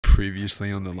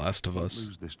previously on The Last of Us.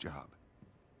 Lose this job.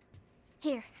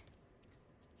 Here.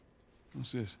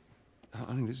 What's this?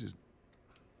 Honey, this is...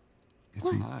 It's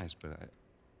What? nice, but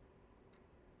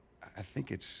I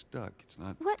think it's stuck. It's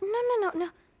not... What? No.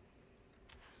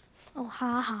 Oh,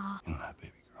 ha ha. All right,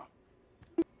 baby girl.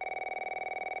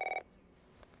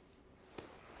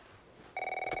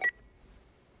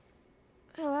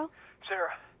 Hello? Sarah,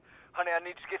 honey, I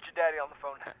need to get your daddy on the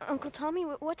phone. Uncle Tommy,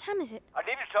 what time is it? I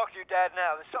need to talk to your dad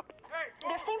now. There's something...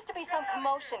 There seems to be some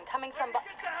commotion coming from Get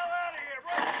the hell out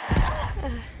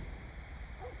of here!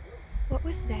 What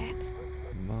was that?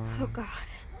 Mom. Oh, God.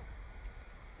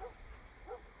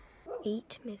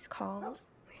 8 missed calls.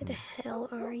 Where the hell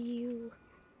are you?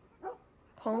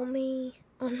 Call me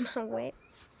on my way.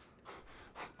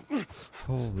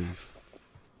 Holy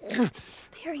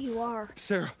There you are.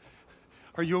 Sarah,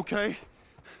 are you okay?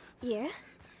 Yeah?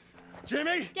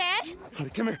 Jimmy! Dad? Honey,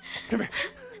 come here. Come here.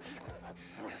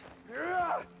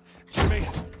 Jimmy!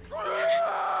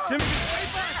 Jimmy, stay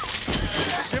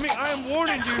back! Jimmy, I am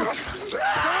warning you! Don't!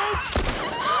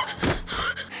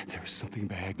 There is something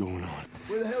bad going on.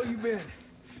 Where the hell you been?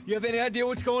 You have any idea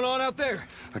what's going on out there?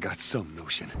 I got some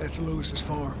notion. That's Lewis's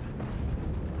farm.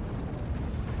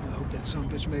 I hope that son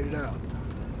of a bitch made it out.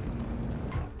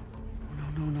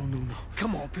 No.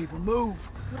 Come on, people, move!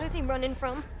 What are they running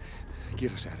from?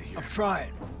 Get us out of here. I'm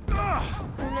trying. Oh,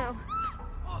 no.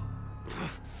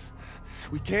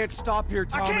 We can't stop here,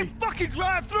 Tommy. I can't fucking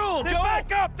drive through them! Then Go!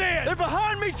 back up then! They're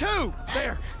behind me, too!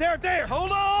 There!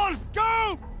 Hold on!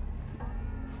 Go!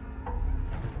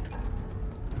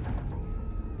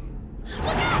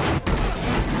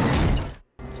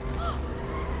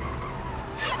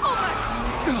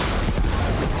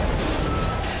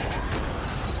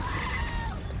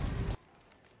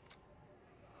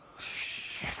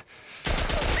 Shit.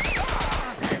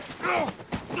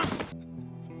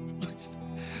 Please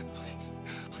don't.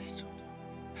 Please.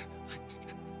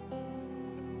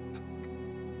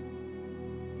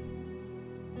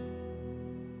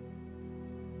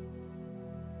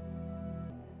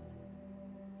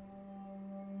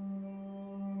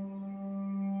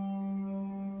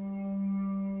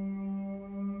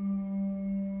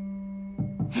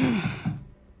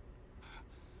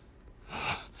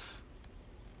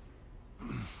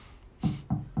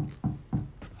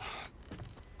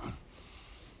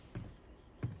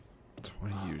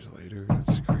 Years later,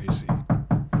 that's crazy.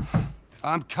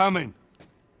 I'm coming.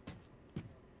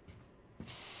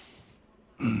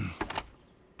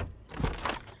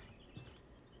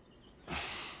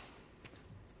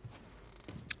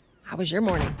 How was your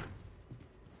morning?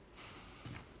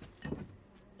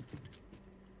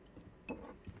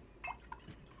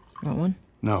 Want one?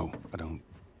 No, I don't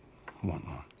want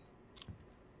one.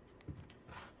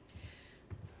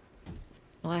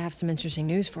 Well, I have some interesting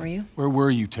news for you. Where were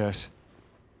you, Tess?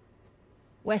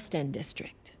 West End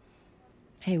District.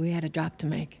 Hey, we had a drop to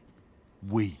make.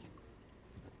 We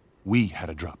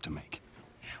had a drop to make.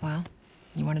 Well,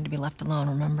 you wanted to be left alone,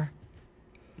 remember?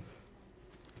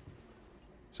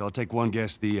 So I'll take one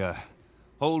guess. The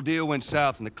whole deal went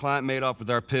south and the client made off with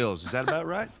our pills. Is that about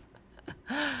right?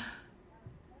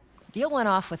 Deal went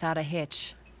off without a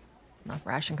hitch. Enough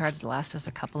ration cards to last us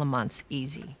a couple of months,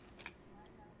 easy.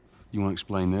 You want to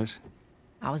explain this?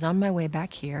 I was on my way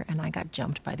back here, and I got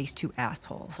jumped by these 2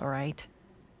 assholes, all right?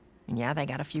 And yeah, they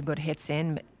got a few good hits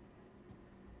in, but...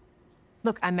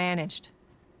 Look, I managed.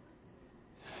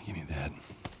 Give me that.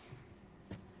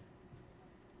 Are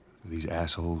these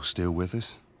assholes still with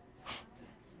us?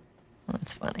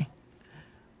 That's funny.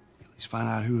 At least find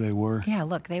out who they were. Yeah,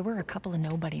 look, they were a couple of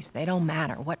nobodies. They don't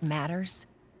matter. What matters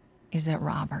is that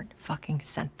Robert fucking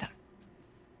sent them.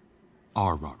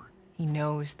 Our Robert. He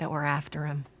knows that we're after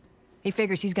him. He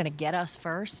figures he's gonna get us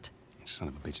first. Son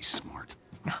of a bitch, he's smart.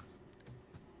 No.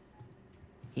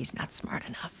 He's not smart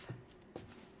enough.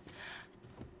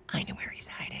 I know where he's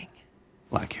hiding.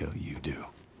 Like hell you do.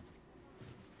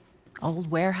 Old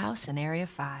warehouse in Area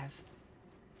 5.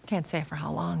 Can't say for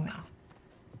how long, though.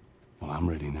 Well, I'm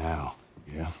ready now.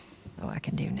 Yeah? Oh, I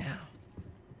can do now.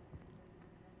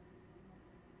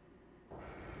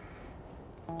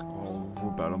 Oh, we're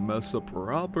about to mess up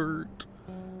Robert.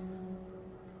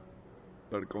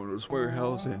 About to go into his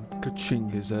warehouse and ka-ching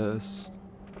his ass.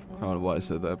 I don't know why I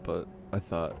said that, but I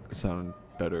thought it sounded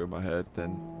better in my head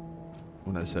than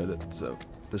when I said it, so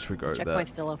disregard that.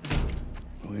 Checkpoint's still open.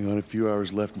 Only got a few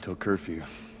hours left until curfew.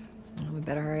 Well, we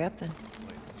better hurry up then.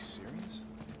 Wait, are you serious?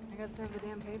 I got served the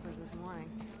damn papers this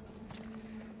morning.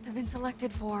 I've been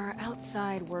selected for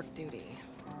outside work duty.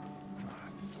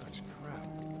 That's such crap.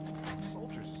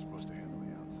 Soldiers are supposed to handle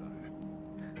the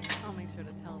outside. I'll make sure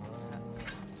to tell them that.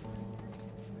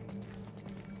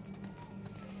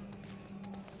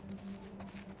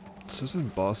 this in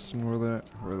Boston where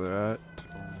they're at?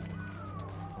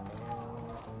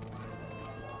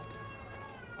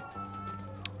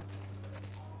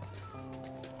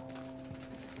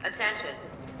 Attention.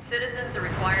 Citizens are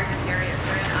required to carry a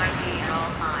certain ID at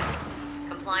all times.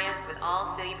 Compliance with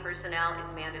all city personnel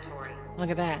is mandatory.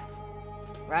 Look at that.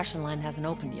 Ration line hasn't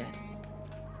opened yet.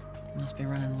 Must be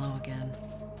running low again.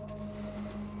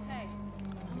 Hey,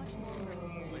 how much longer?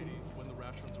 Lady, when the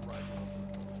rations arrive,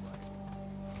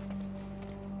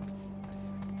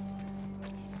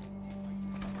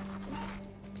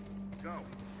 go.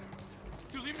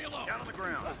 Dude, leave me alone. Down on the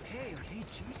ground. Hey,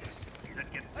 Jesus. You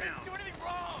didn't get I down. didn't do anything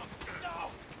wrong. No.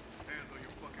 Hands on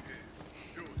your fucking head.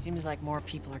 Do it. Seems like more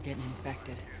people are getting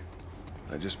infected.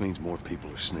 That just means more people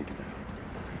are sneaking out.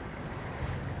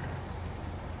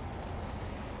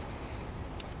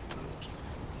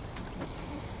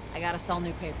 I got us all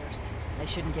new papers. They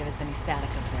shouldn't give us any static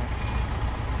up there.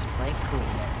 Just play cool.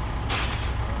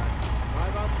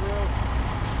 Drive on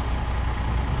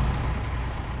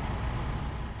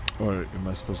through. Alright, am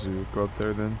I supposed to go up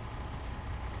there then?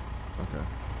 Okay.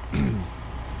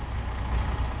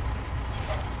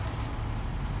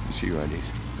 You see your IDs.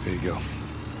 There you go.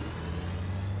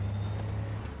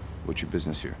 What's your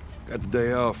business here? Got the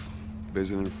day off.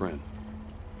 Visiting a friend.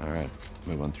 All right,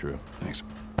 move on through. Thanks.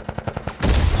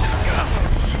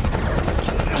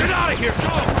 Get out of here! Go!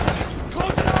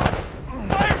 Close it up!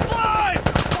 Fireflies!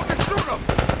 Fucking shoot them!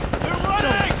 They're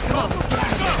running! Come on.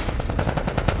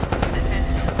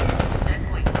 Attention.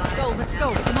 Checkpoint 5. Go, let's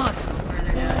go, come on.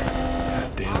 Further notice.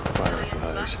 Goddamn All civilians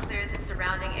fireflies. must clear the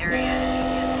surrounding area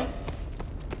immediately.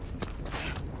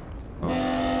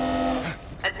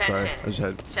 Attention. Sorry, I just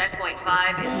had... Checkpoint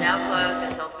 5 is now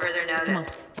closed until further Come on.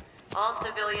 notice. All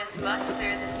civilians must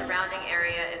clear the surrounding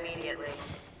area immediately.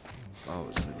 Oh,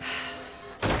 it's...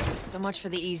 So much for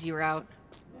the easy route.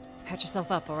 Patch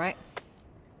yourself up, all right?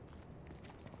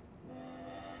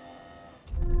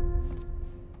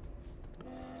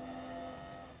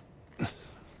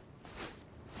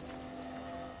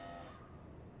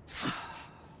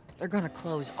 They're gonna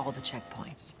close all the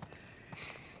checkpoints.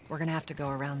 We're gonna have to go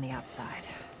around the outside.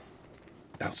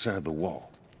 Outside the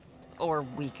wall. Or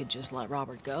we could just let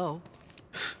Robert go.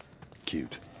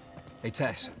 Cute. Hey,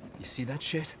 Tess, you see that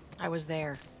shit? I was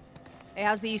there. Hey,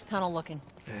 how's the east tunnel looking?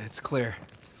 It's clear.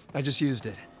 I just used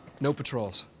it. No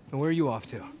patrols. And where are you off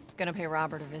to? Gonna pay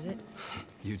Robert a visit?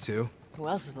 You too? Who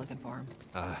else is looking for him?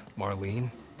 Marlene?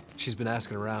 She's been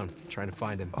asking around, trying to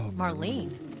find him. Oh,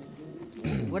 Marlene?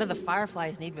 What do the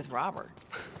Fireflies need with Robert?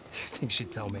 You think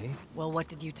she'd tell me? Well, what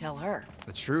did you tell her?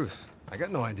 The truth. I got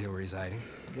no idea where he's hiding.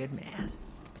 Good man.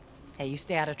 Hey, you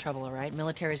stay out of trouble, all right?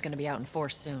 Military's gonna be out in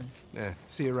force soon. Yeah,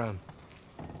 see you around.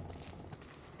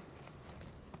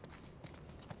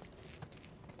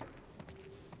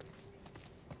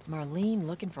 Marlene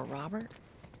looking for Robert?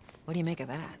 What do you make of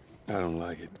that? I don't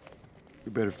like it.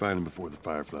 We better find him before the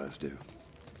fireflies do.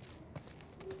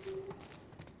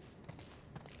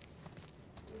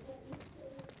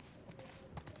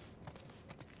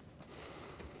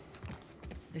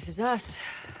 This is us.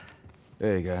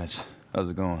 Hey guys, how's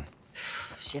it going?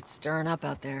 Shit's stirring up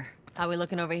out there. How we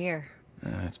looking over here?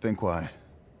 It's been quiet.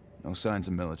 No signs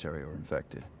of military or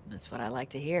infected. That's what I like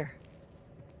to hear.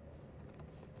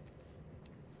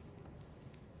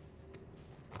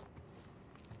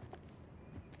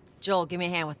 Joel, give me a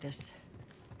hand with this.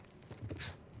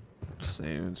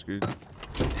 Sounds good.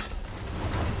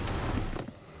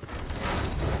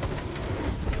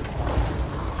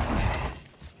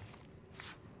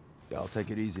 Y'all take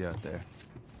it easy out there.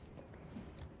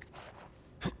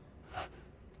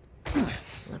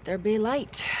 Let there be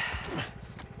light.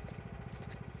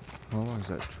 How long is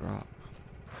that drop?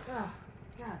 Oh,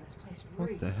 God, this place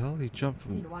What the hell? He jumped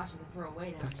Need to from... watch him throw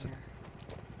away down That's a... here.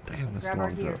 Damn, that's a Grab our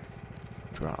long gear.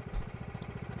 drop.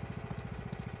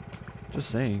 Just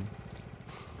saying.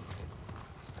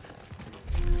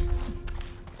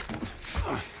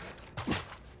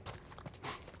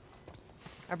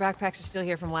 Our backpacks are still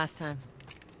here from last time.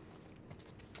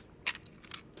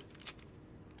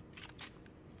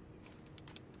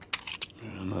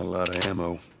 Not a lot of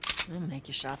ammo. Make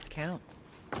your shots count.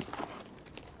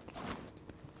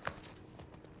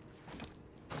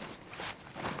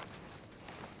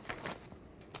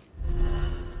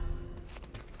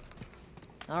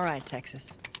 All right,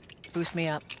 Texas. Boost me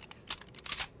up.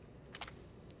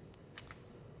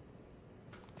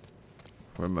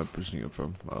 Where am I boosting it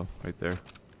from? Oh, right there.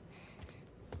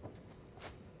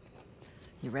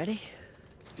 You ready?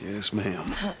 Yes, ma'am.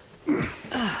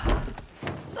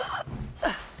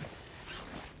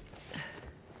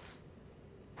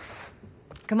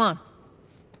 Come on.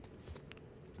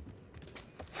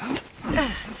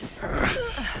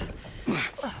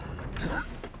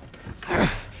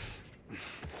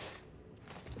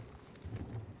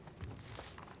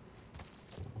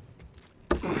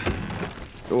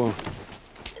 Go on.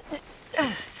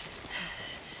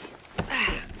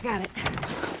 Got it.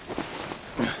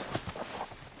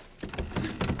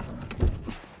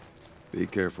 Be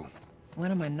careful.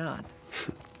 When am I not?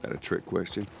 That a trick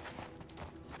question?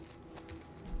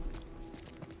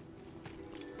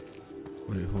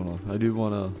 Wait, hold on. I do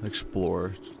want to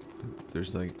explore if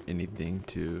there's like anything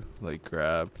to like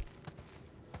grab.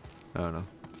 I don't know.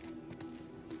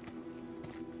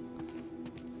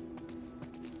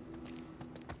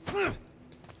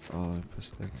 Oh, I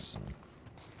pressed X.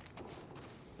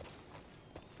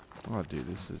 Oh, dude,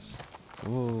 this is.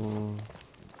 Whoa.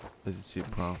 I didn't see a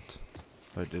prompt.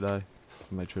 Or did I?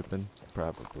 Am I tripping?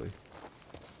 Probably.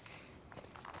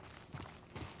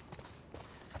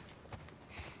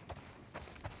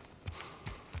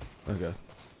 Okay.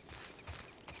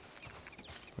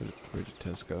 Where did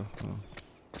Tess go? Oh.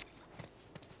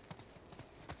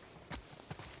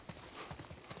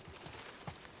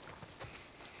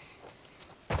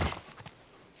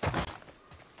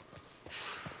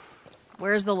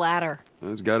 Where's the ladder?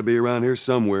 Well, it's got to be around here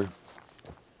somewhere.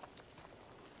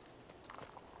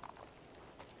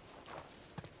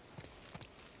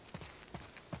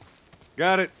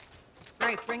 Got it.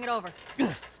 Great, bring it over.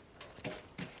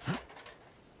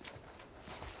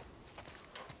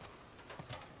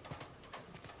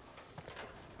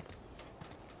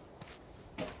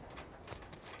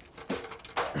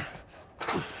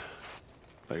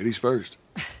 Ladies first.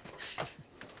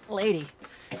 Lady,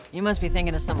 you must be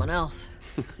thinking of someone else.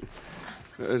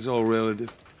 That's all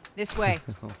relative. This way.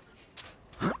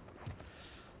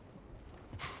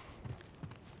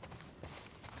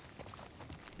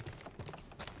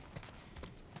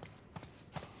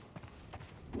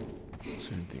 Is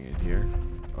there anything in here?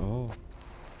 Oh.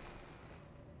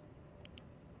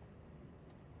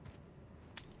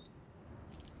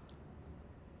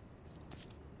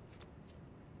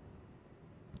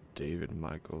 David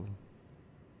Michael.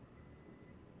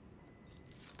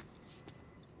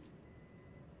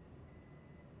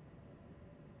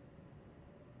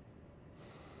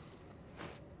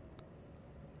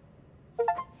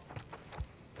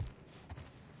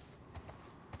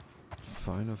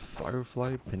 Find a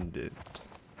firefly pendant.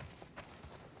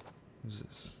 What is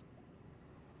this?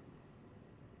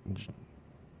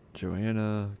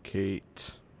 Joanna,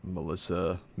 Kate,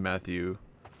 Melissa, Matthew.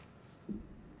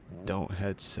 Don't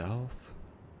head south.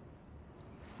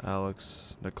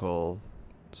 Alex, Nicole.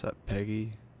 Is that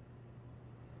Peggy?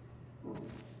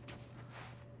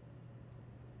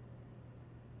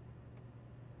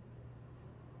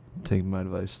 Take my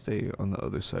advice, stay on the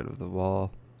other side of the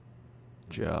wall.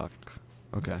 Jock.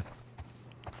 Okay.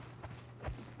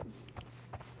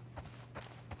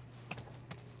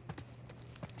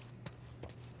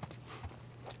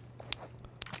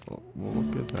 Well,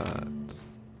 look at that.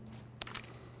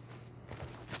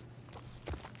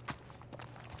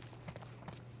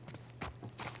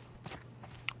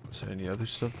 Is there any other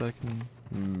stuff that I can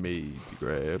maybe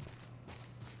grab?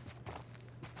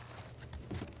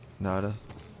 Nada.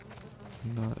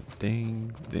 Not a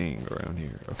dang thing around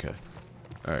here. Okay.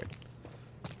 Alright.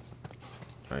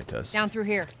 Alright, Tess. Down through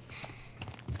here.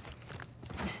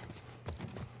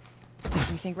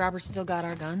 You think Robert's still got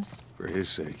our guns? For his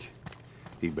sake,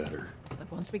 he better.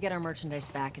 Look, once we get our merchandise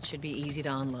back, it should be easy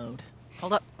to unload.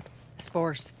 Hold up.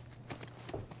 Spores.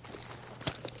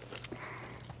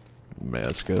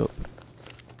 Mask up.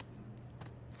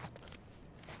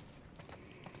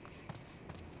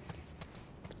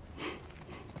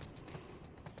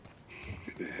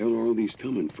 Where the hell are all these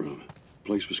coming from?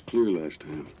 Place was clear last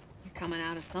time. You're coming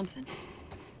out of something.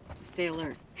 Stay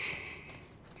alert.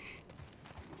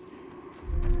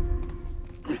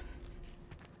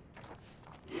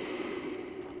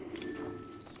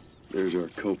 There's our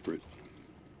culprit.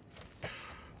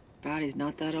 Body's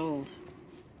not that old.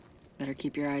 Better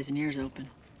keep your eyes and ears open.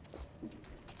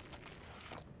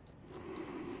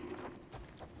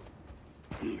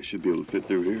 I should be able to fit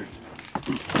through here.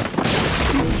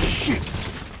 Oh, shit!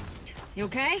 You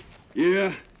okay?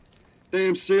 Yeah.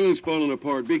 Damn ceiling's falling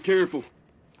apart. Be careful.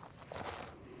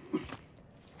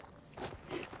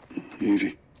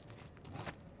 Easy.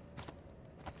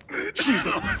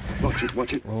 Jesus! Watch it,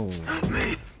 watch it. Oh. Help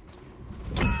me.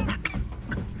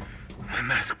 My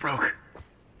mask broke.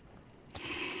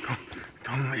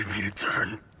 Don't leave me to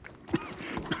turn.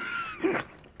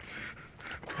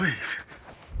 Please.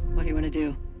 What do you want to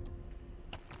do?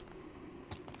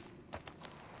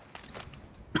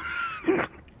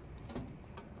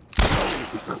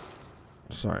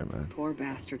 Sorry, man. Poor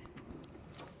bastard.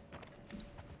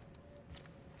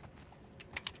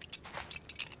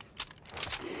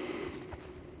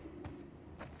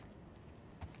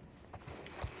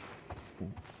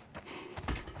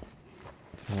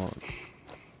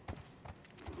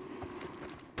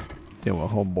 Didn't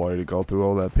want homeboy to go through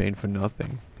all that pain for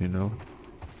nothing, you know?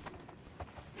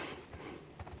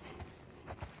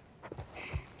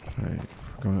 Alright,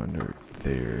 we're going under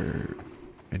there.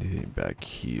 Anything back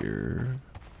here?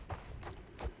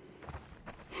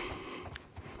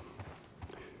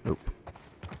 Nope.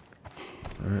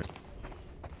 Alright.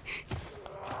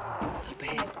 Up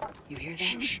ahead. You hear that?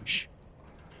 Shh, shh.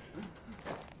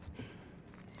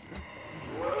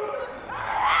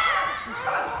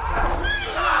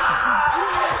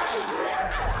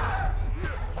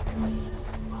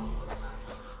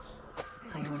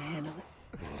 How you want to handle it?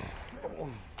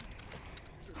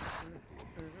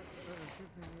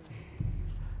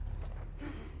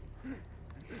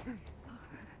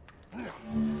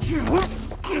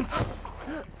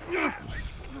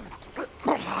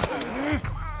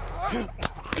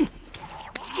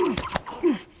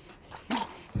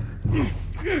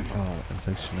 Oh,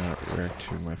 infection not react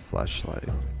to my flashlight.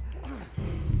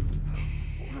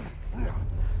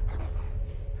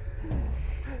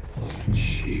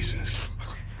 Jesus.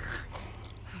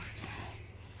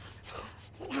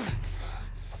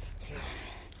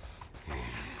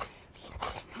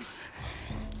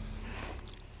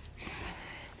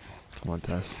 Come on,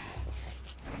 Tess.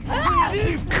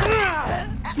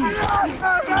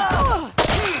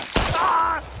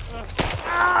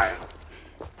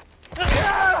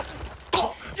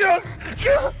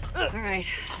 Alright,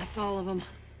 that's all of them.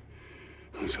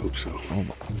 Let's hope so. Oh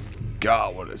my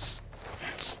god, what a Let's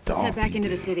stomp. head back into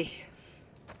the city.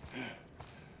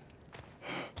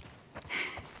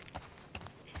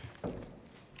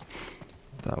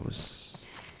 That was...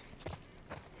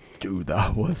 Dude,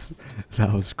 that was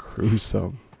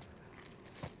gruesome.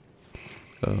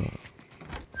 Better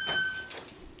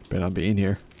not be in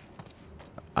here.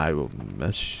 I will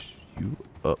mess you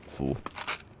up, fool.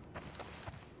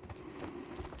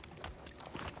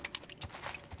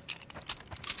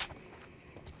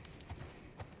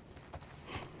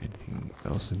 Anything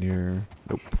else in here?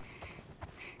 Nope.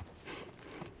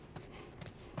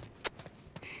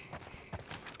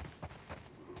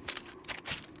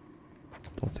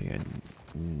 Don't think I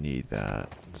need that.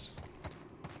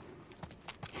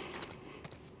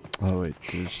 Oh wait,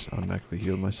 did I just automatically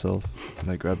heal myself? Can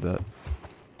I grab that?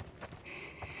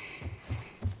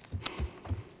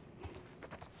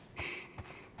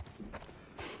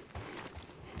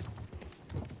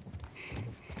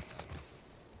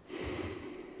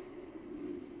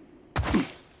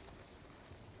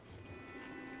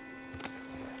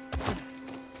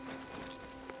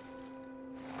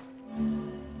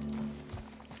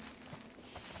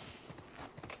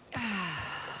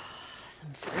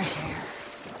 Some fresh air.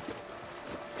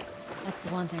 That's the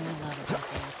one thing I love about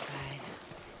the outside.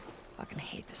 Fucking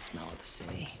hate the smell of the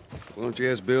city. Why don't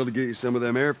you ask Bill to get you some of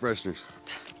them air fresheners?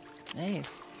 Hey,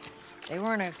 if they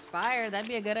weren't expired, that'd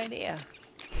be a good idea.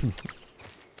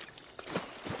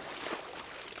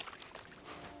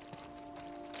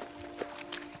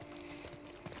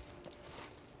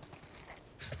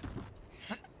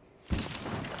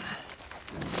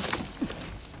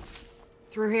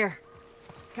 Through here.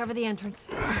 Cover the entrance.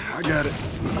 I got it.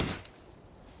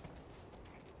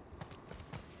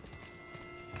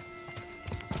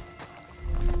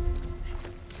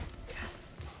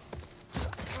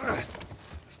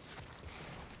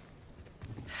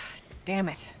 Damn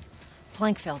it.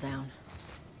 Plank fell down.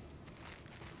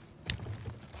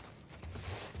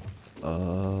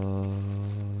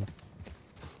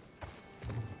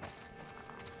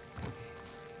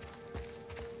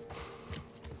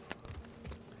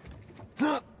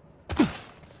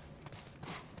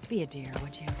 Be a dear,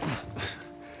 would you?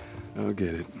 I'll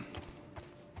get it.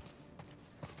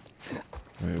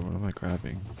 Wait, what am I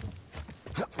grabbing?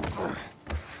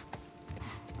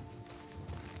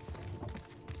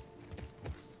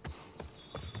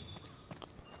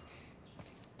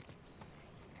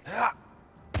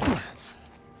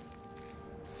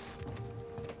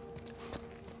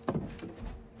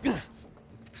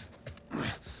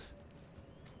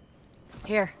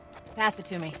 Here, pass it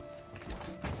to me.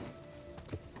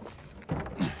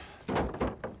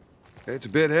 It's a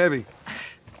bit heavy.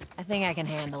 I think I can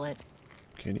handle it.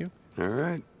 Can you? All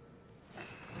right.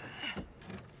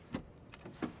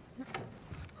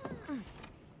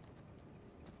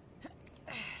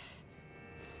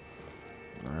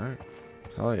 Alright.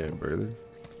 Hell yeah, brother.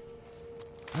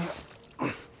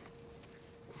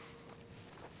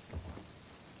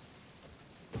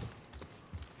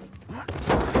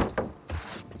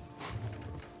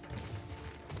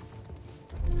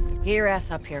 Get your ass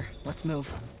up here. Let's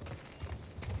move.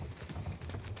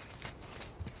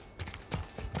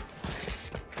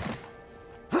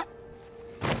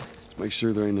 Make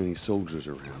sure there ain't any soldiers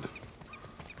around.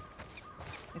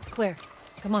 It's clear.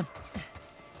 Come on.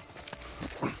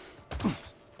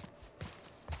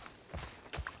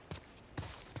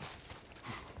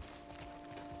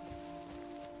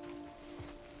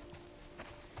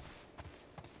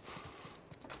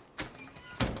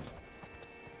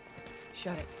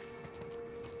 Shut it.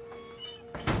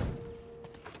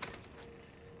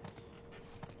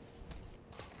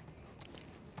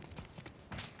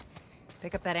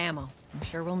 Pick up that ammo. I'm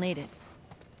sure we'll need it.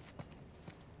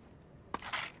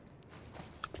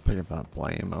 Pick up that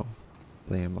blammo.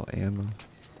 Blammo ammo.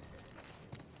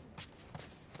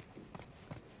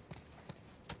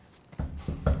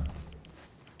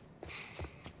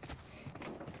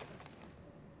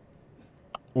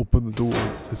 Open the door.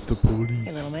 It's the police.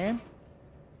 Hey, little man.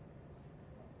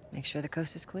 Make sure the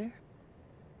coast is clear.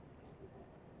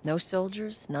 No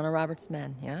soldiers, none of Robert's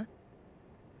men, yeah?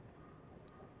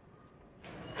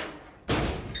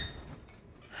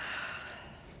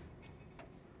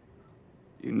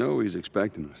 You know he's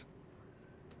expecting us.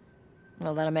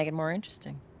 Well, that'll make it more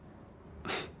interesting.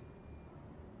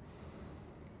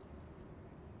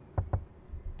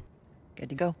 Good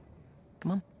to go.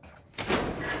 Come on.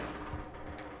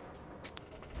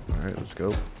 Alright, let's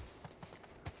go.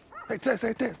 Hey, Tess.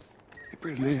 Hey,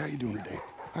 pretty lady, how you doing today?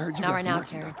 I heard you Not got right some now,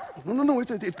 merchandise. Terrence. No,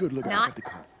 it's good. Look, I Not got the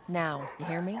car. now. You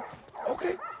hear me?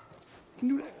 Okay. You can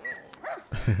do that.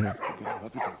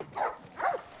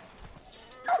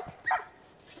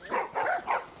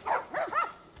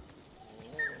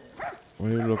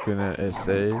 What are you looking at,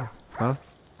 SA? Huh?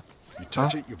 You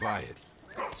touch it, you buy it.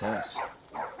 Tess,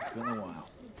 it's been a while.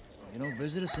 You don't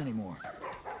visit us anymore.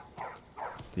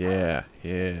 Yeah.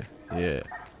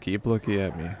 Keep looking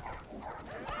at me.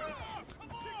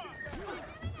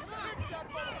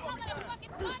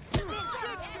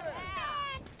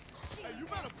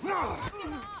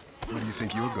 Where do you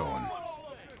think you're going?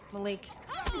 Malik,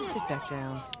 sit back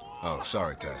down. Oh,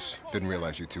 sorry, Tess. Didn't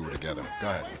realize you two were together. Go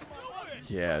ahead.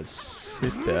 Yeah,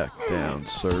 sit back down,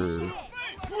 sir.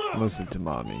 Listen to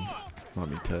mommy.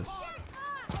 Mommy Tess.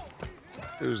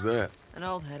 Who's that? An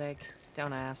old headache.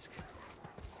 Don't ask.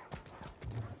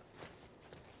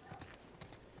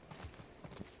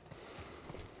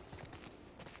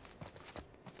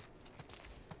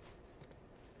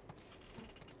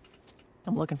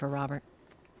 I'm looking for Robert.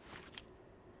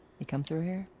 You come through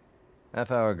here?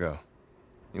 Half hour ago.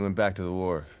 He went back to the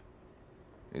wharf.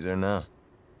 He's there now.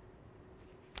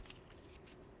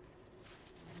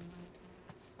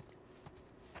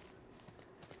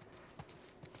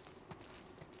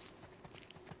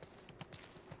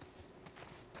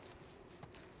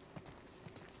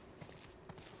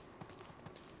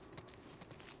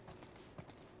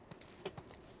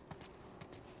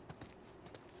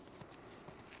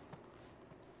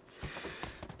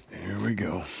 Here we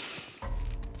go.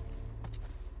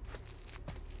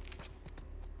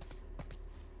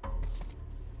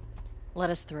 Let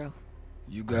us through.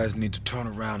 You guys need to turn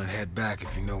around and head back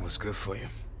if you know what's good for you.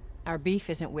 Our beef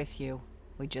isn't with you.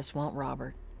 We just want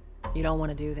Robert. You don't want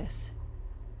to do this.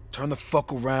 Turn the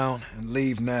fuck around and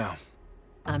leave now.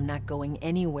 I'm not going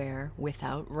anywhere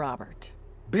without Robert.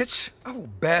 Bitch, I will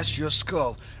bash your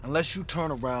skull unless you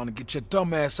turn around and get your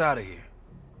dumb ass out of here.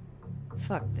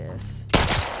 Fuck this.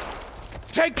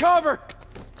 Take cover!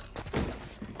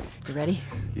 You ready?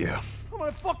 Yeah. I'm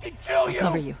gonna fucking kill you! I'll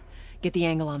cover you. Get the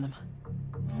angle on them.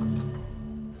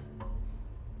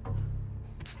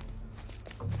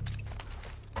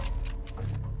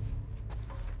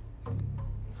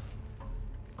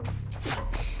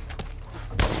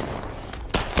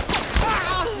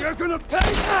 You're gonna pay!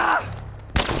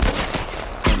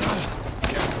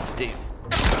 Damn.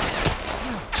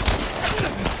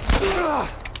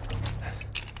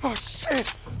 Oh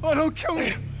shit! Oh, don't kill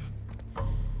me!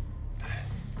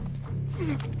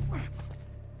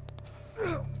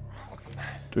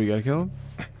 Do we gotta kill him?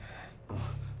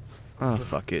 Oh,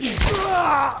 fuck it.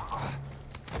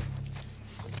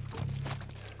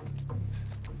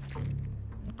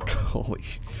 Holy.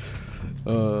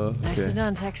 Nicely Okay.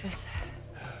 done, Texas.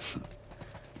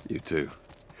 You too.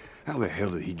 How the hell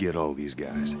did he get all these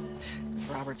guys? If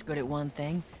Robert's good at one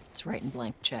thing, it's writing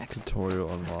blank checks. Tutorial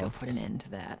Let's go unlocked. put an end to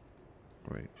that.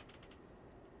 Right.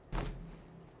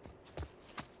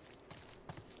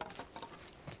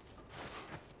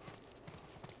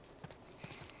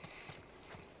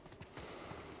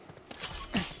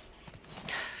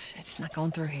 Shit, not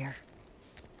going through here.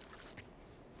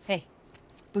 Hey,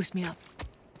 boost me up.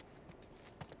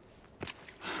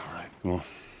 All right, well,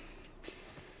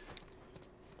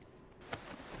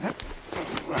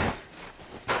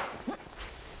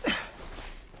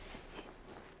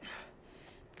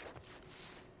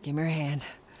 Give me your hand.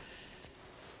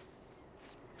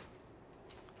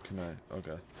 Can I?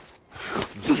 Okay.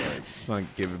 It's not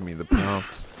giving me the prompt,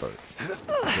 but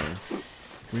okay.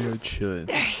 We are chilling.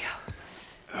 There you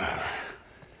go.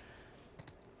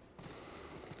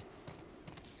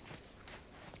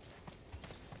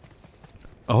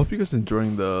 I hope you guys are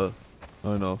enjoying the, I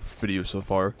don't know, video so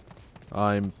far.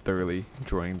 I'm thoroughly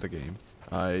enjoying the game.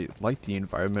 I like the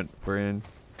environment we're in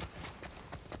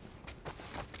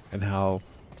and how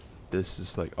this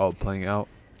is like all playing out.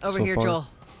 Over so here, far. Joel.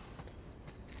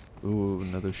 Ooh,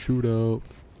 another shootout.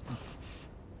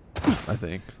 I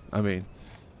think. I mean,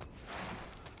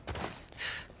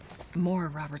 More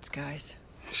of Robert's guys.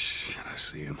 Shit, I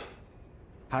see him.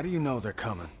 How do you know they're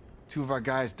coming? 2 of our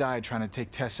guys died trying to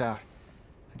take Tess out.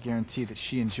 I guarantee that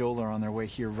she and Joel are on their way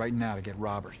here right now to get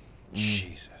Robert.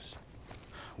 Jesus.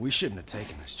 We shouldn't have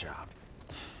taken this job.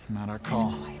 Not our Nice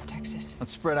call. and quiet, Texas.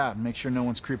 Let's spread out and make sure no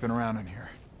one's creeping around in here.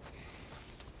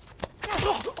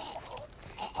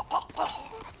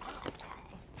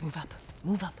 Move up.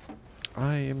 Move up.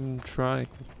 I am trying,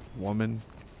 woman.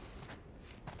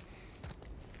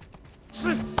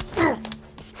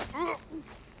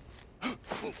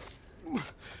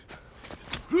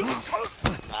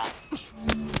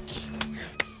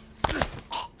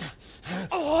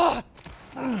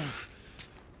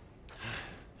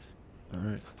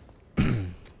 Alright.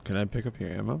 Can I pick up your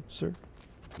ammo, sir?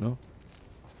 No?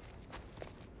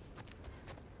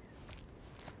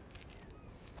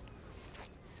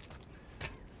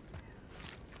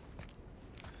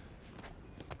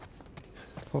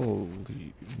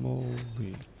 Holy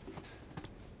moly.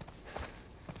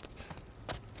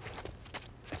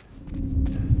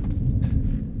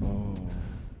 Oh.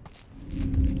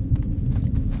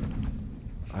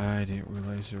 I didn't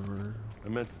realize there were... I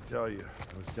meant to tell you,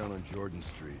 I was down on Jordan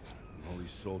Street, and all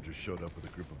these soldiers showed up with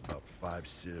a group of about 5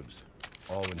 civs,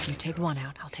 all in You take one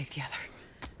out, I'll take the other.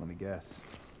 Let me guess.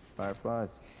 Fireflies?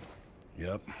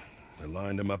 Yep. They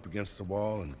lined them up against the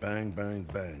wall, and bang, bang,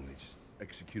 bang. They just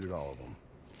executed all of them.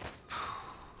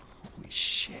 Holy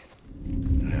shit.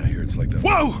 And I hear it's like that.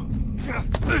 Whoa!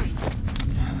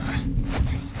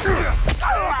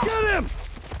 Get him!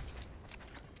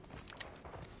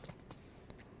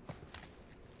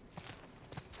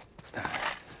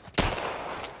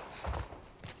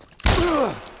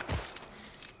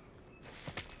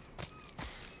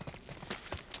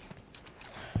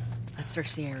 Let's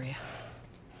search the area.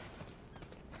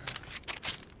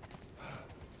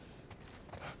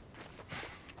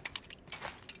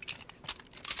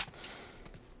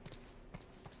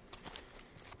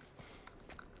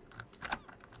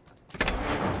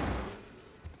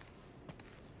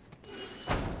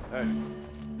 Hey,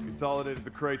 consolidated the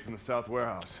crates in the south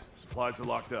warehouse. Supplies are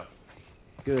locked up.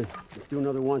 Good. Let's do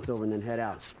another once-over and then head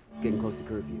out. It's getting close to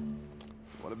curfew.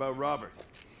 What about Robert?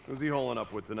 Who's he holing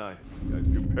up with tonight? Guy's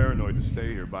too paranoid to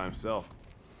stay here by himself.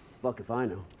 Fuck if I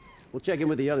know. We'll check in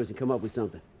with the others and come up with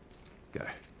something.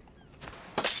 Okay.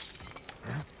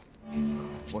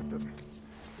 What the... Man,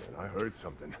 I heard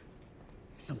something.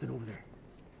 Something over there.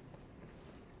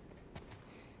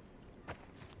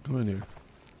 Come in here.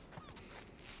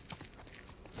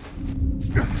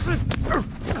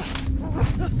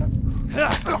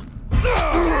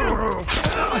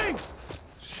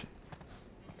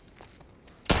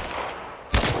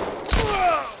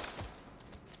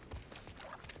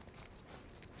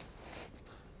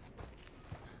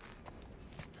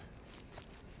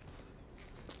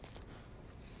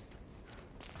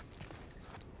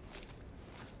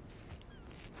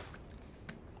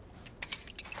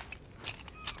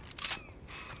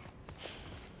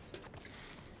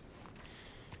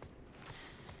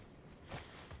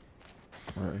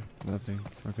 Alright, nothing.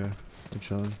 Okay, we're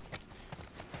chilling.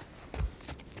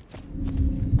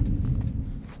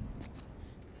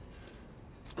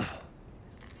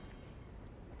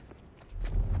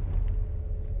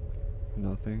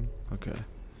 Nothing? Okay.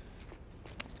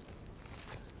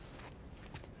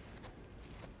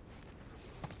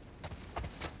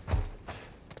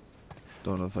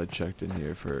 Don't know if I checked in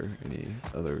here for any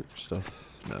other stuff.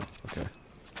 No, okay.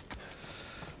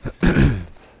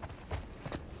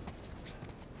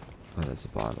 Oh, that's a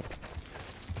bottle.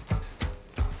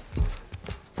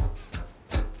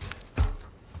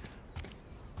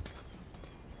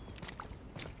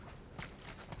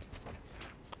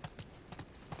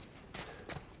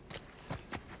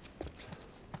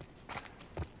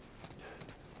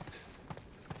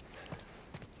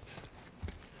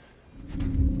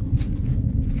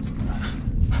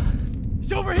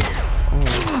 He's over here!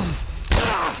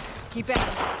 Oh. Keep at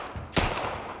it.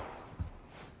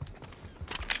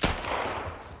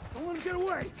 Don't let him get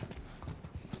away!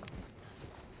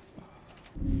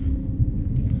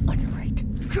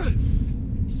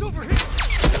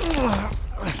 You're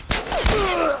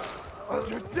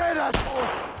dead, asshole!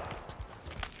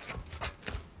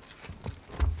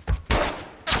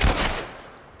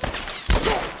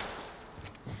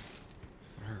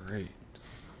 Alright.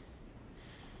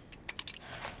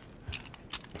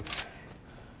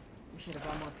 We should have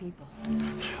brought more people.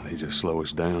 They just slow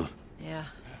us down. Yeah,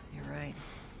 you're right.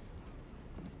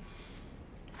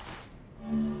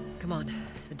 Come on,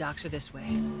 the docks are this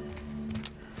way.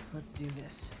 Let's do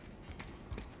this.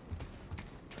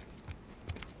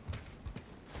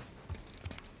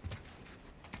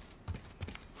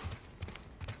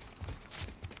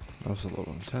 That was a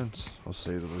little intense, I'll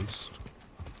say the least.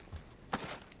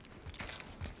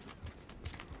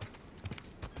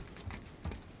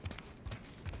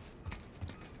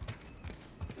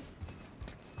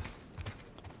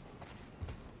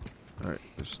 Alright,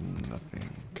 there's nothing.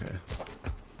 Okay.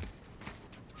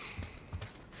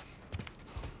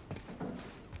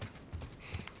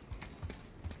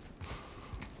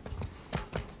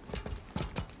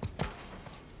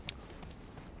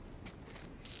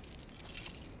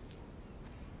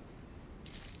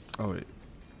 Oh wait.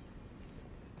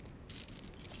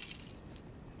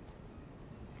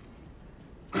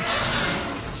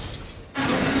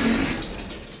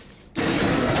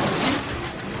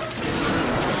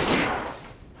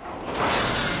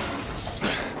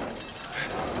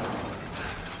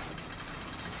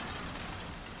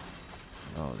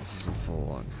 Oh, this is a full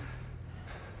one.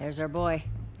 There's our boy.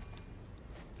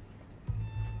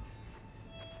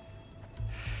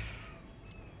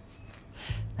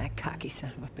 That cocky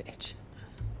son of a bitch.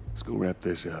 Let's go wrap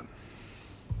this up.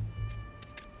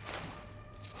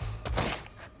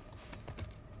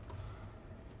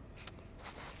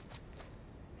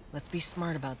 Let's be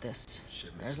smart about this.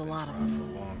 Shipment's There's a been lot of dry them. for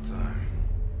a long time.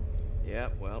 Yeah,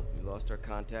 well, we lost our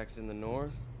contacts in the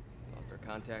north, lost our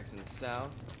contacts in the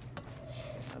south.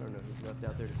 I don't know who's left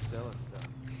out there to sell us stuff.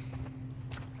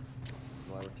 That's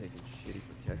why we're taking shitty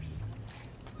protection.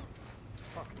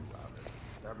 Fucking Robert.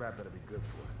 That rat better be good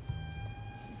for it.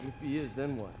 If he is,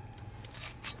 then what?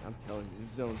 I'm telling you,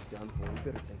 this zone's done for. We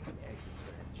better think of an exit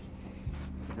strategy.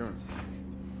 Appearance.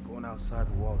 Going outside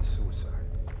the wall is suicide.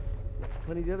 Yeah,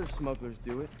 plenty of the other smugglers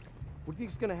do it. What do you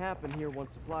think's gonna happen here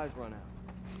once supplies run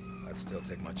out? I'd still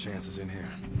take my chances in here.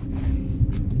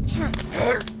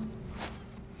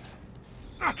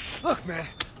 Look, man.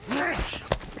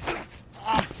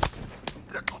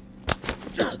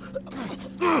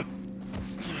 Well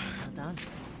done.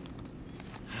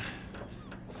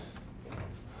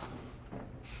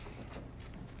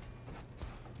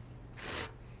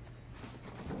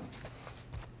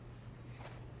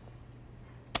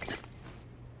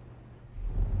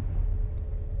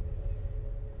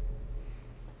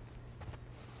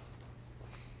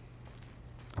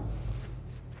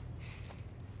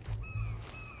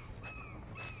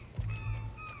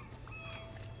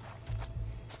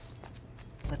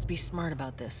 Let's be smart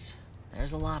about this.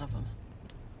 There's a lot of them.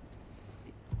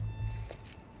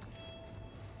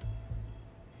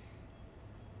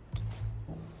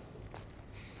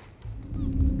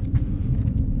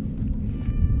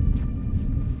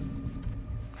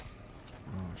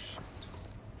 Oh shit.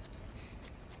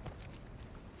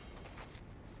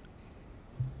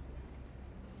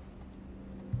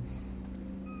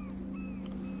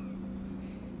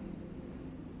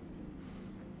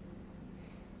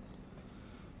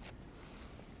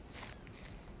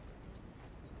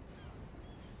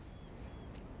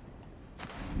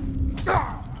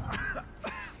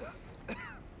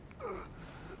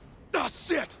 Oh,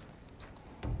 shit!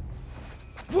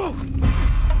 Whoa!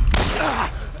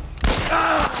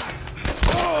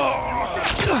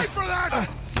 Wait for that!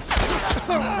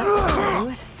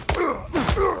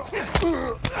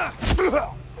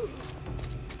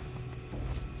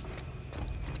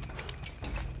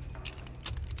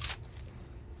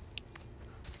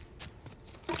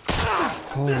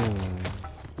 Oh.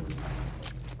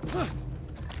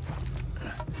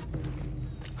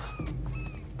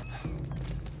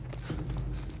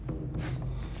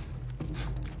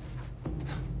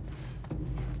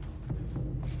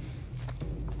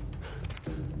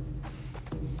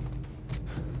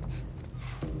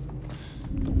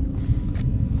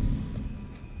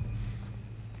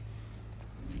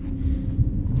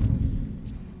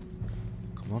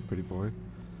 Come on, pretty boy.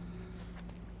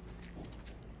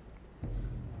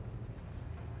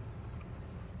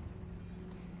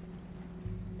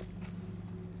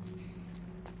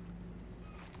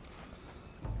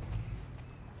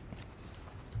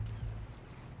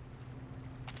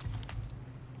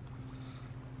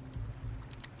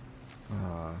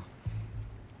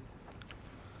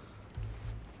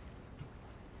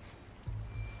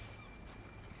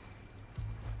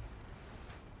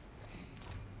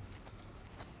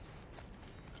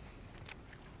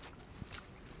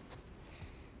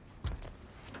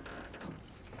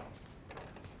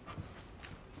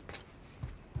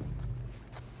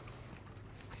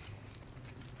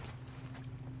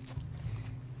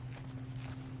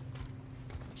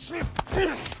 All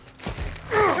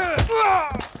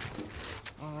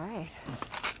right.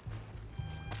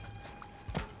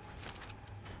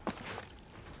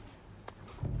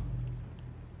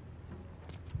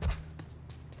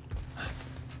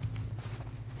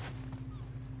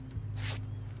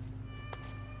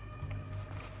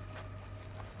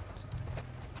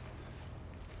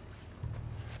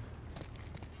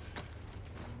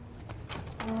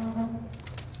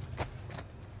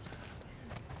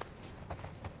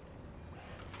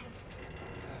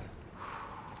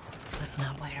 Let's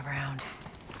not wait around.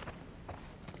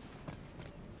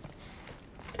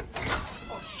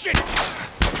 Oh, shit!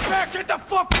 Back, get the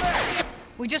fuck back!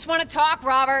 We just want to talk,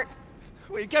 Robert.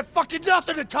 We got fucking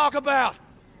nothing to talk about!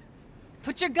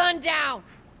 Put your gun down.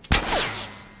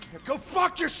 Go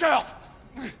fuck yourself!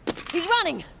 He's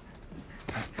running.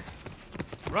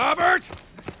 Robert!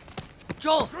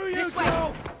 Joel, Screw this you, way.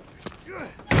 Joel!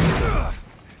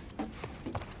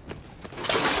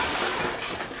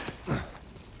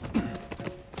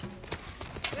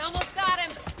 We almost got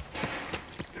him.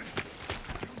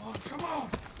 Come on!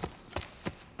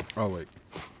 Oh, wait.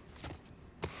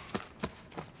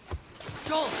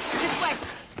 Joel, this way.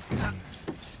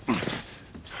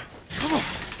 Come on!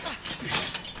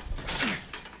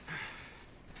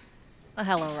 Oh,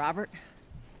 hello, Robert.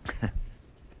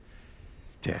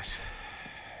 Tess.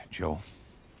 Joel.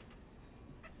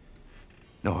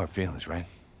 No hard feelings, right?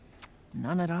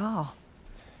 None at all.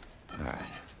 All right.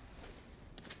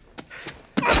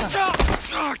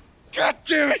 Oh, God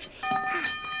damn it!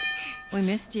 We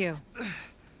missed you.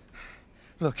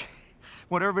 Look,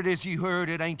 whatever it is you heard,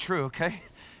 it ain't true, okay?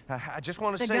 I just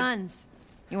want to The say... guns.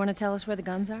 You want to tell us where the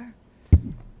guns are?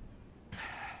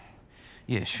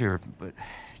 Yeah, sure, but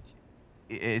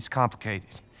it's complicated.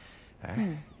 All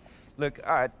right? Look,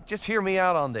 all right, just hear me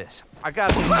out on this. I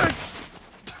got...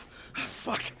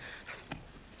 Fuck.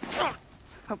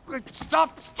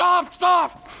 Stop!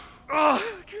 Oh.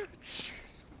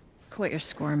 Quit your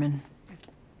squirming.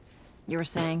 You were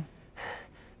saying?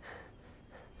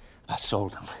 I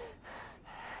sold him.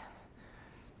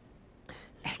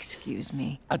 Excuse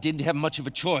me. I didn't have much of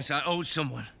a choice. I owed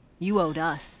someone. You owed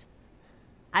us.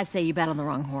 I'd say you bet on the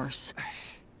wrong horse.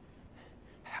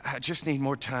 I just need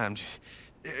more time. Just,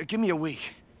 give me a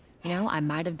week. You know, I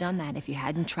might have done that if you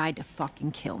hadn't tried to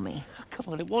fucking kill me.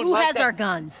 Come on, it won't Who like has that. our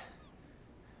guns?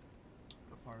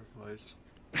 The fireplace.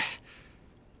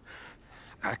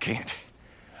 I can't.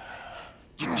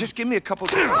 Just give me a couple...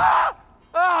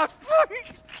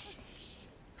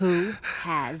 Who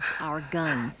has our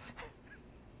guns?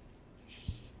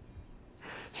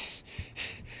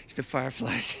 It's the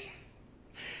Fireflies.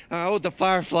 I owed the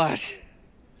Fireflies.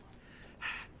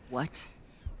 What?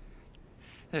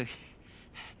 Look,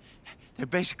 they're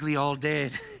basically all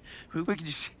dead. We could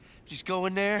just go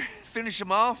in there, finish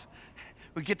them off.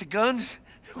 We get the guns.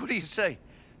 What do you say?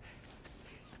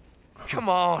 Come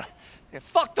on. Yeah,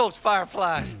 fuck those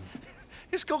Fireflies.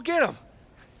 Just go get them.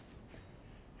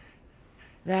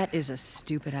 That is a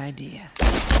stupid idea.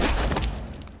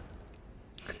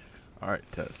 All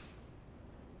right, Tess.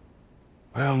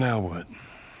 Well, now what?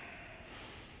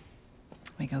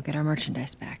 We go get our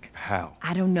merchandise back. How?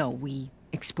 I don't know. We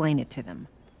explain it to them.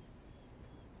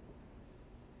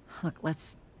 Look,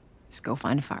 let's just go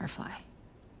find a Firefly.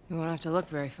 You won't have to look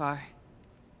very far.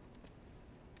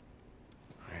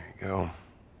 There you go.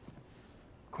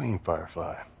 Queen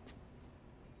Firefly.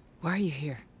 Why are you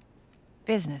here?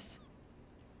 Business.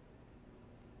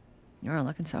 You aren't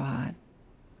looking so hot.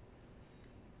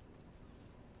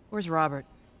 Where's Robert?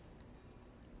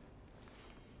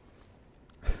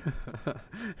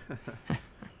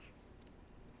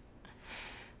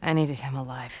 I needed him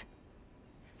alive.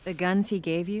 The guns he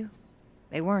gave you,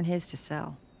 they weren't his to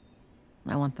sell.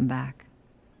 I want them back.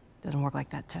 Doesn't work like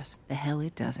that, Tess. The hell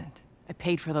it doesn't. I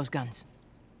paid for those guns.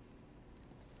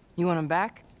 You want them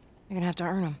back? You're gonna have to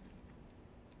earn them.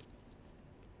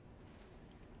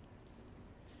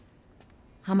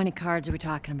 How many cards are we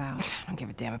talking about? I don't give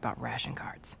a damn about ration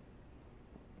cards.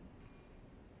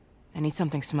 I need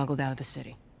something smuggled out of the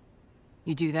city.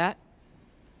 You do that,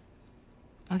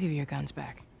 I'll give you your guns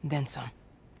back, and then some.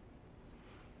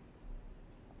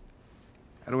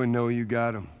 How do we know you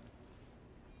got them?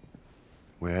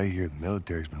 Well, I hear the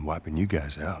military's been wiping you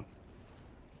guys out.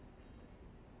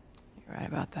 You're right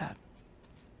about that.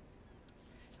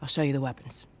 I'll show you the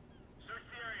weapons. Search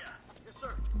the area. Yes,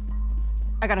 sir.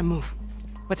 I gotta move.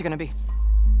 What's it gonna be?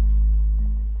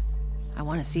 I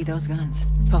want to see those guns.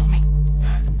 Follow me.